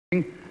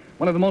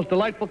One of the most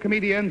delightful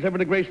comedians ever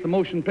to grace the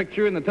motion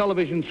picture and the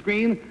television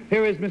screen.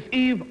 Here is Miss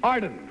Eve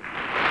Arden.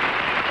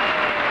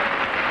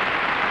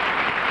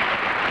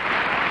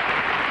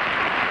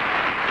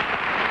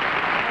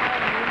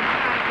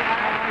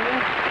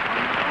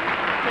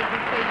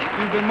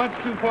 You've been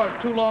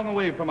much too long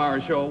away from our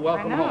show.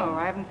 Welcome home. I know.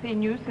 I haven't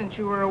seen you since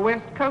you were a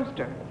West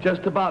Coaster.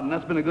 Just about, and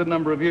that's been a good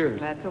number of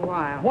years. That's a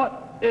while.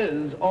 What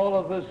is all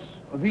of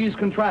these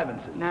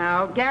contrivances?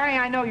 Now, Gary,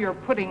 I know you're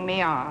putting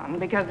me on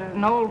because as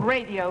an old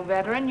radio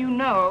veteran, you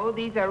know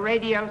these are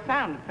radio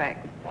sound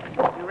effects.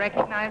 You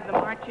recognize the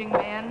marching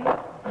men?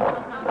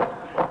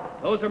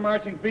 Those are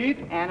marching feet.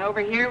 And over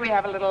here we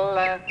have a little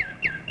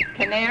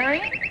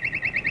canary.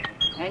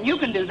 And you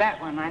can do that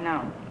one, I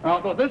know.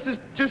 Well, this is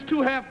just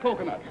 2 half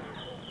coconuts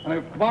and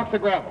a box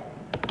of gravel.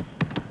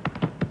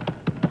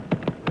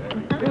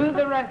 To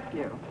the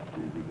rescue.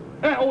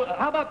 Oh,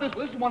 how about this?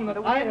 This is one that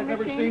I have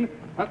never seen.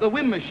 The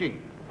wind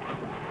machine.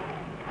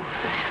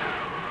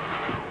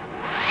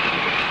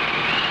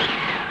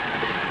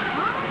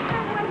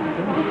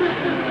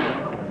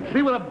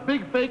 See what a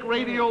big fake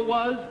radio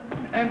was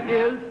and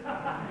is?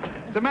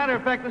 As a matter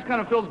of fact, this kind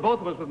of fills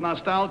both of us with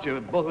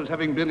nostalgia, both of us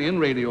having been in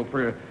radio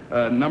for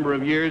a number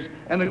of years.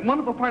 And the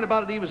wonderful part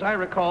about it, Eve, as I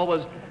recall,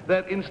 was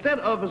that instead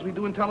of, as we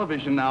do in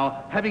television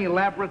now, having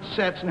elaborate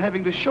sets and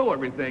having to show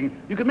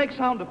everything, you could make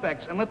sound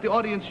effects and let the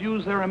audience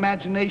use their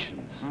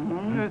imaginations.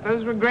 Mm-hmm.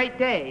 Those were great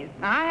days.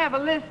 Now, I have a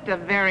list of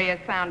various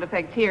sound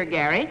effects here,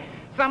 Gary.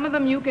 Some of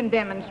them you can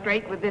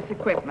demonstrate with this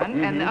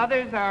equipment, and the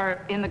others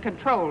are in the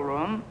control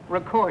room,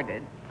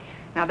 recorded.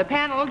 Now, the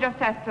panel just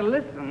has to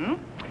listen.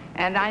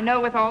 And I know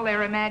with all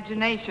their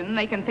imagination,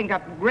 they can think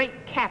up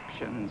great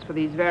captions for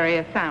these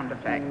various sound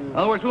effects. In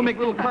other words, we'll make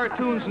little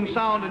cartoons and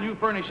sound, and you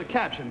furnish a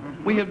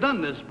caption. We have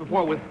done this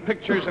before with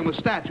pictures and with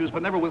statues,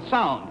 but never with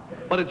sound.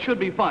 But it should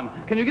be fun.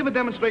 Can you give a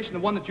demonstration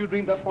of one that you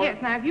dreamed up for us?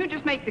 Yes, now, if you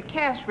just make the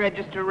cash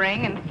register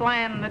ring and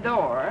slam the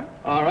door.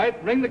 All right,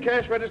 ring the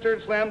cash register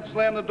and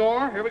slam the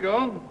door. Here we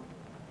go.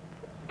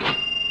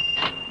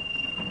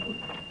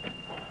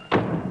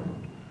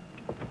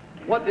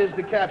 What is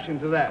the caption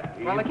to that?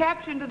 Well, the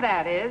caption to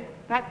that is,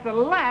 that's the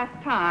last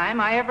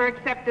time I ever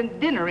accepted a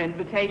dinner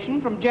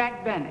invitation from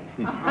Jack Benny.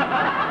 All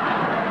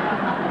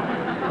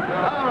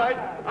right,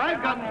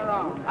 I've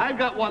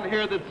got one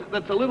here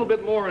that's a little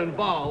bit more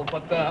involved,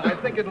 but I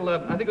think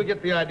you'll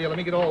get the idea. Let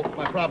me get all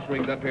my props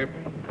ringed up here.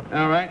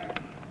 All right.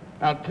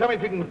 Now tell me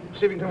if you can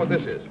tell me what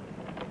this is.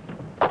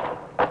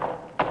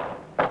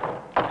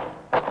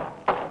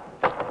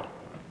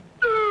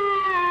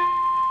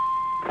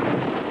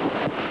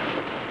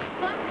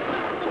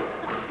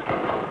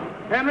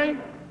 Henry?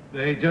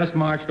 They just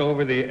marched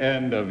over the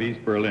end of East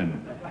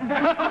Berlin.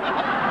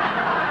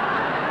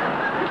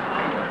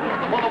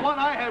 Well, the one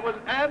I had was,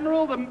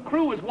 Admiral, the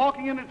crew is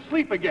walking in its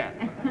sleep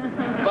again.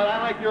 But I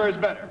like yours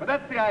better. But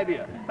that's the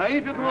idea. Now,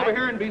 if you come over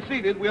here and be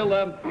seated, we'll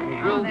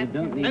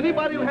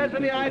anybody who has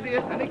any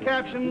ideas, any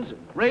captions,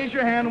 raise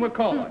your hand and we'll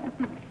call it.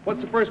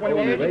 What's the first one you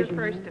want to There's your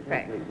first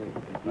effect.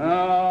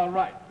 All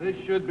right. This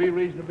should be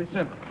reasonably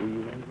simple.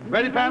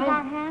 Ready, panel?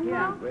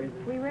 Yeah.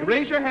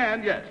 Raise your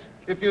hand, yes.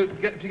 If you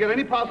get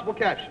any possible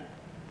caption.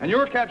 And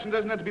your caption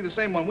doesn't have to be the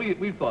same one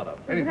we've thought of.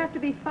 Does it have to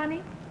be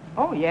funny?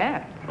 Oh,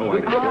 yes. Oh,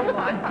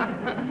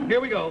 Here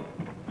we go.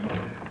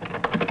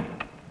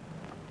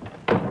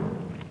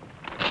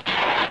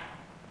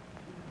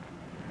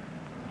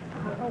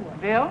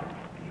 Bill?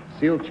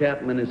 Seal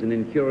Chapman is an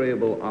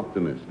incurable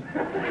optimist.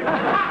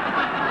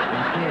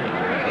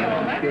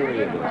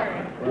 Incurable.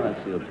 Well,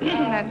 Seal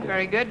Chapman. That's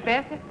very good.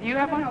 Beth, do you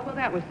have one? Well,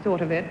 that was sort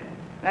of it.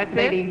 That's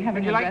Lady it?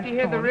 having Would you her like to best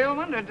hear the poem. real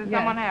one, or does Yes.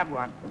 someone have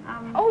one?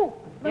 Oh,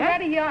 Yes?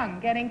 Loretta Young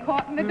getting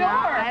caught in the door.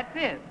 That's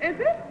it. Is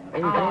it?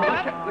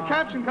 The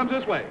caption comes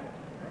this way.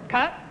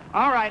 Cut?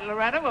 All right,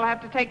 Loretta, we'll have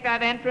to take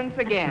that entrance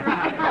again.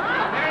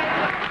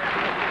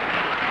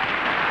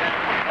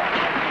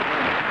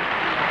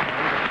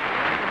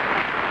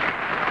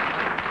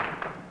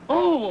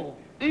 Oh,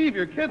 Eve,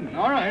 you're kidding.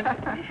 All right.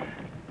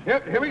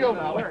 Here we go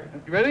now. You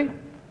ready?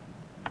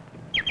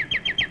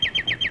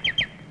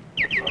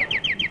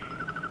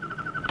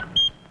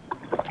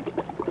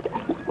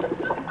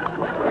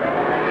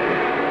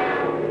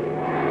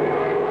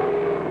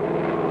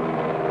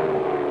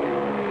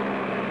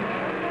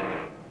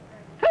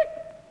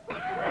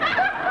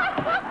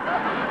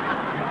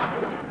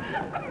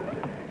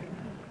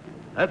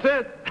 That's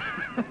it.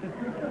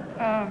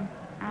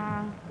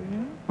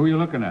 Who are you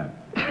looking at?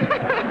 I'm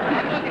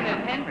looking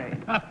at Henry.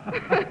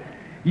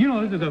 You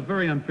know, this is a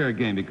very unfair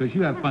game because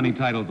you have funny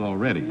titles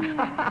already.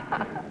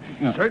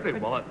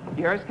 Certainly, well,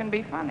 Yours can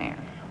be funnier.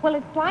 Well,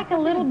 it's like a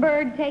little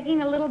bird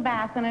taking a little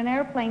bath and an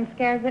airplane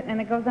scares it and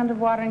it goes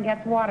underwater and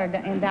gets water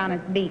down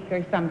its beak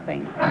or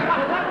something. So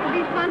what would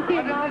be funny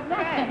about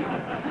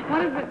that?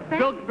 What does it say?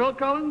 Bill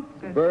Cullen?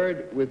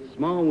 Bird with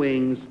small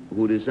wings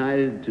who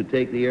decided to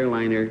take the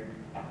airliner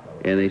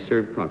and they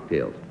served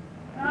cocktails.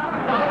 Well,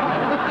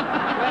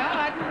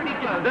 that's pretty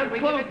close. That's Should we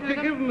close. give it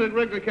to Give them? them the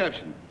regular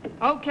caption.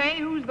 Okay,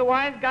 who's the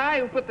wise guy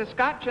who put the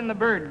scotch in the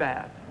bird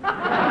bath?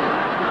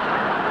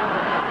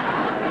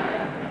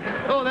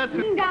 Oh, that's it.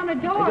 Shooting down a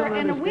door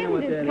and the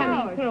wind is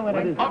coming through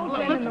it. I'll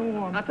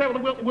tell you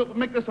what, we'll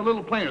make this a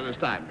little plainer this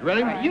time. You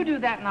ready? You do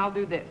that and I'll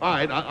do this. All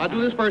right, I'll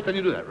do this first, then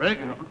you do that. Ready?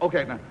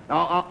 Okay, now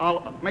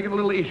I'll make it a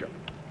little easier.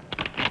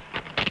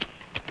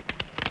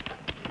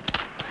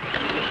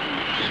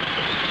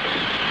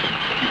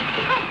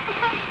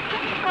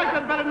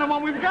 That's better than the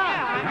one we've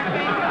got.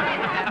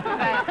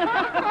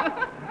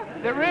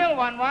 The real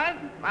one was,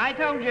 I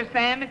told you,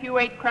 Sam, if you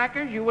ate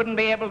crackers, you wouldn't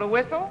be able to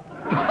whistle.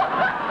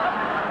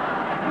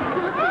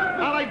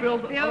 I like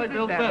Bill's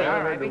better.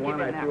 All right, we give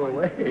it that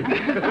one.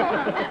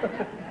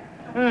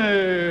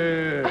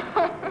 Hey.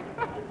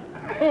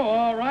 Oh,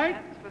 all right.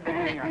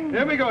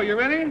 Here we go. You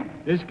ready?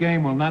 This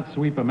game will not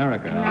sweep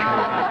America.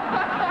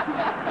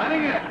 I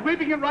think it's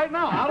sweeping it right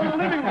now, out of the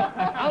living room,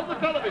 out of the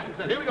television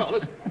set. Here we go.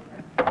 Listen.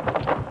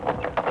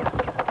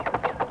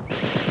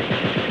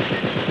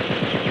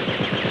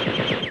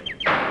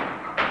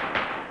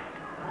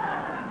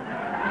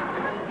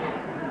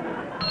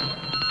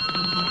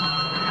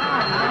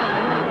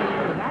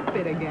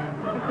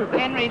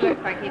 Henry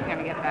looks like he's going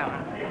to get that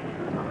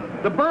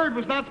one. The bird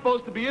was not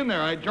supposed to be in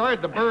there. I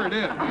jarred the bird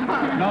in.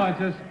 No, it's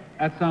just,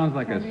 that sounds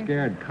like a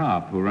scared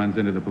cop who runs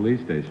into the police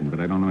station, but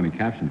I don't know any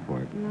caption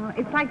for it. No,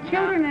 it's like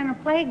children in a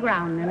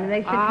playground, and they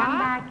should come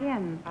back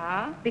in.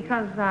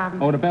 Because,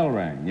 Oh, the bell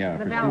rang, yeah.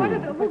 the for bell.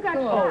 school. Who got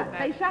shot?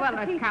 They shot Well,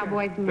 the it's teacher.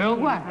 cowboys and Bill?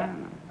 what?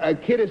 A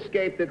kid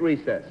escaped at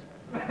recess.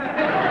 Kid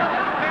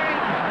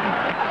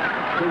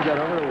got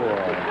over the wall.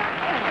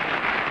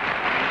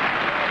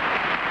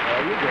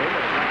 Oh, you did.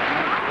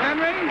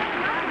 Henry,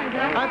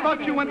 I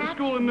thought you went to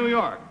school in New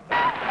York.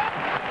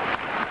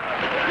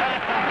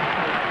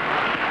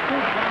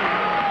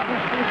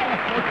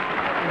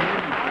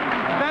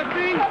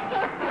 Betsy?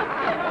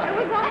 It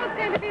was almost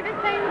going to be the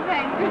same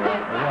thing.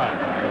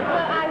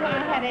 Well,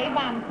 I had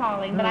Avon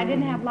calling, but I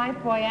didn't have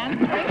Lifebuoy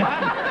answering.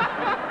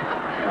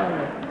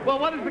 Well,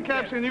 what is the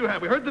caption you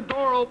have? We heard the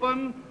door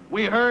open.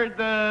 We heard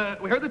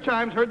the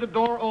chimes. Heard the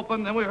door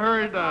open. Then we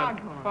heard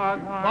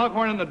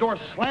foghorn, and the door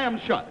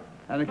slammed shut.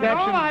 And the But all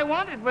caption. I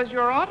wanted was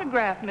your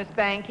autograph, Miss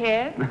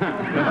Bankhead. And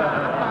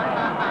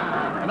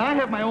I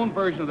have my own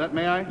version of that.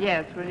 May I?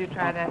 Yes, will you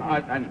try that?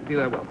 I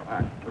feel I will. All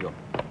right, here we go.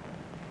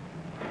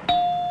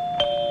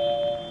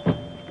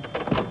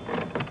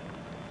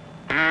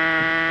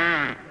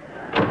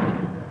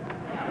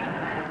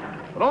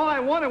 But all I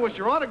wanted was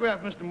your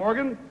autograph, Mr.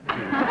 Morgan.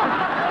 Isn't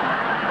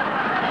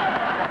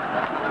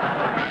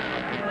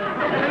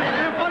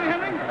that funny,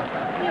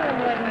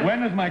 Henry?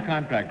 When is my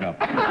contract up?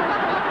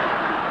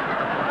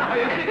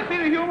 You see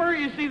the humor?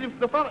 You see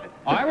the fellow?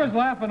 I was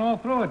laughing all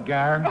through it,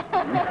 Gar.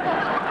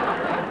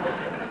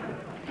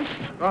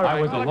 I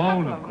was Well, a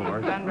alone, couple of them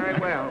course. have done very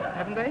well,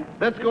 haven't they?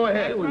 Let's go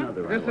ahead.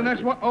 another This is the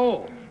next one.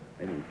 Oh.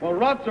 Well,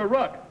 Rot's a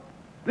ruck.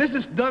 This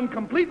is done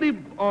completely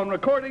on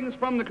recordings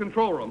from the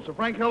control room. So,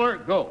 Frank Heller,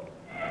 go.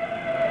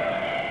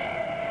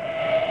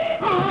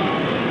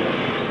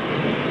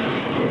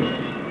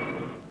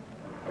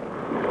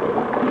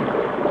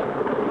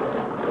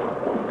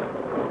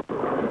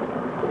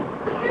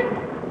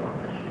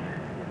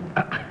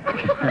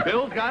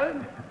 Bill's got it?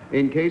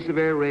 In case of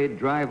air raid,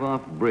 drive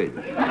off bridge.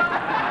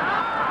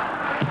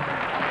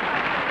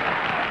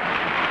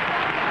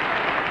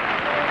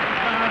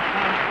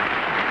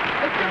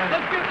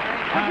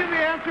 Let's give the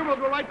answer. We'll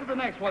go right to the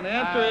next one. The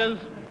answer is...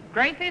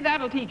 Gracie,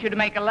 that'll teach you to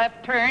make a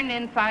left turn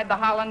inside the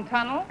Holland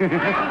Tunnel. Now,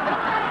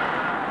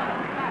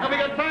 we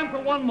got time for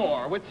one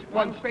more. Which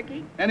one's...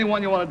 Quickie? Any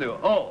one you want to do.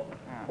 Oh.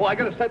 Well, I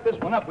got to set this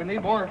one up. We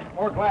need more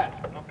glass.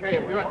 Okay.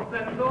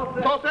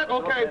 It's all set?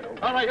 Okay.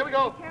 All right, here we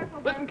go.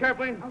 Listen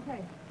carefully.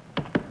 Okay.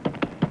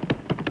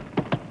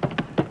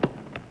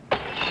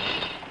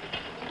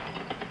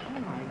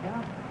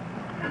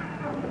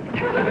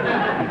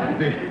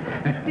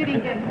 Did he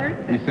get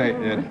hurt? You say,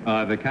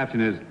 the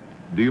caption is,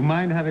 do you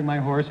mind having my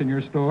horse in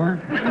your store?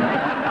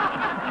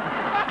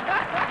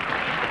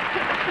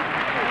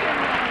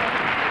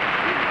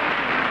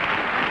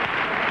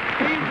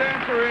 Steve's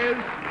answer is...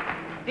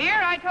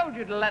 Dear, I told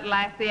you to let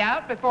Lassie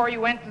out before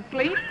you went to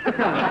sleep.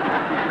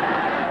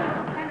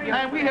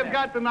 And we have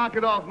got to knock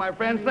it off, my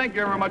friends. Thank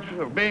you very much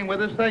for being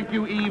with us. Thank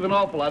you, Eve, an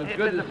awful lot. It's It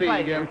good was to a see you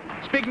pleasure.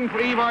 again. Speaking for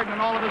Eve Arden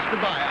and all of us,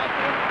 goodbye out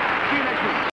there. See you next week.